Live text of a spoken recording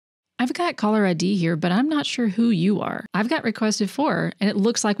I've got caller ID here, but I'm not sure who you are. I've got requested for, and it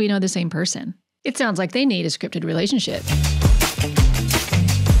looks like we know the same person. It sounds like they need a scripted relationship.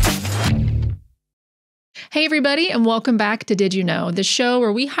 Hey everybody, and welcome back to Did You Know, the show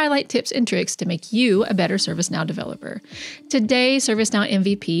where we highlight tips and tricks to make you a better ServiceNow developer. Today, ServiceNow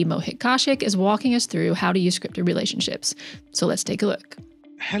MVP Mohit Kaushik is walking us through how to use scripted relationships. So let's take a look.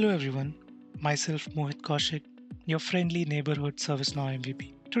 Hello everyone, myself Mohit Kaushik, your friendly neighborhood ServiceNow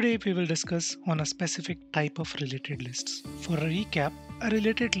MVP. Today we will discuss on a specific type of related lists. For a recap, a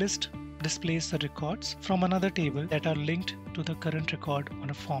related list displays the records from another table that are linked to the current record on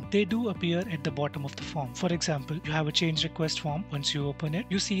a form. They do appear at the bottom of the form. For example, you have a change request form. Once you open it,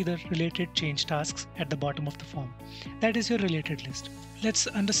 you see the related change tasks at the bottom of the form. That is your related list. Let's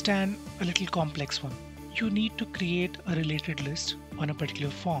understand a little complex one. You need to create a related list on a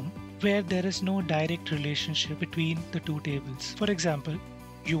particular form where there is no direct relationship between the two tables. For example,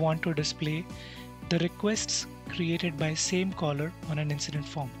 you want to display the requests created by same caller on an incident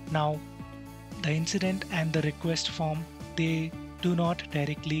form. Now, the incident and the request form, they do not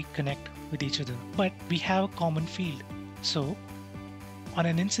directly connect with each other, but we have a common field. So on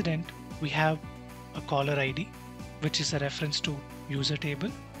an incident, we have a caller ID, which is a reference to user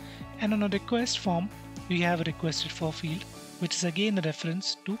table. And on a request form, we have a requested for field, which is again a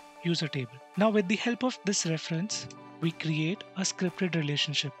reference to user table. Now with the help of this reference, we create a scripted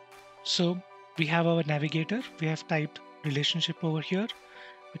relationship. So we have our navigator, we have typed relationship over here.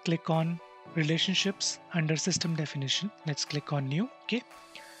 We click on relationships under system definition. Let's click on new. Okay.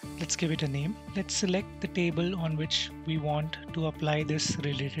 Let's give it a name. Let's select the table on which we want to apply this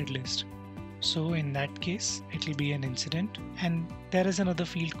related list. So in that case, it will be an incident. And there is another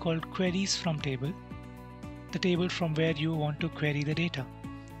field called queries from table, the table from where you want to query the data.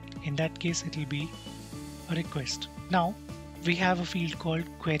 In that case, it will be a request. Now we have a field called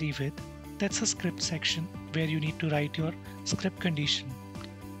query with. That's a script section where you need to write your script condition.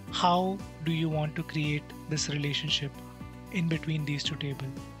 How do you want to create this relationship in between these two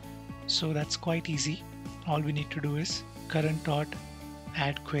tables? So that's quite easy. All we need to do is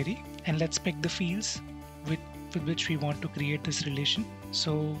current.add query, and let's pick the fields with which we want to create this relation.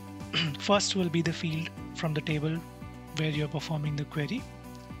 So first will be the field from the table where you're performing the query,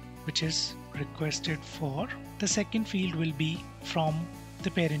 which is requested for. The second field will be from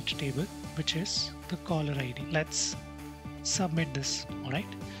the parent table, which is the caller ID. Let's submit this. All right.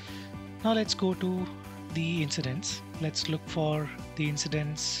 Now let's go to the incidents. Let's look for the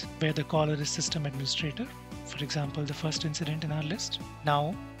incidents where the caller is system administrator. For example, the first incident in our list.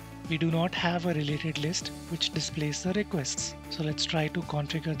 Now we do not have a related list which displays the requests. So let's try to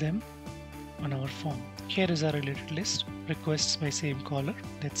configure them on our form. Here is our related list, requests by same caller.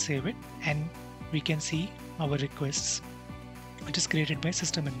 Let's save it, and we can see our requests, which is created by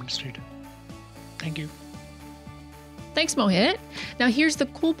system administrator. Thank you. Thanks, Mohit. Now here's the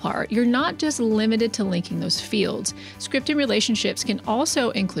cool part. You're not just limited to linking those fields. Scripted relationships can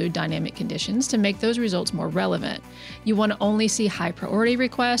also include dynamic conditions to make those results more relevant. You want to only see high priority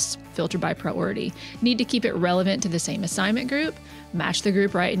requests, filter by priority. Need to keep it relevant to the same assignment group, match the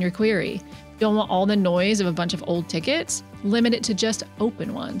group right in your query. Don't want all the noise of a bunch of old tickets? Limit it to just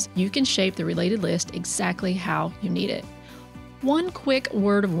open ones. You can shape the related list exactly how you need it. One quick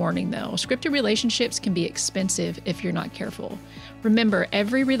word of warning though, scripted relationships can be expensive if you're not careful. Remember,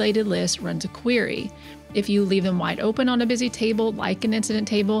 every related list runs a query. If you leave them wide open on a busy table like an incident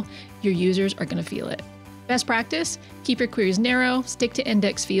table, your users are going to feel it. Best practice, keep your queries narrow, stick to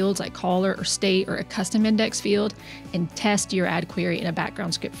index fields like caller or state or a custom index field, and test your add query in a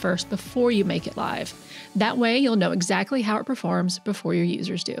background script first before you make it live. That way you'll know exactly how it performs before your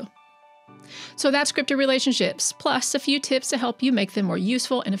users do. So that's scripted relationships, plus a few tips to help you make them more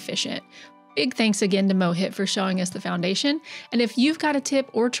useful and efficient. Big thanks again to Mohit for showing us the foundation. And if you've got a tip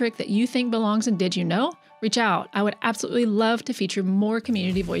or trick that you think belongs in Did You Know, reach out. I would absolutely love to feature more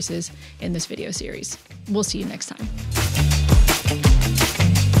community voices in this video series. We'll see you next time.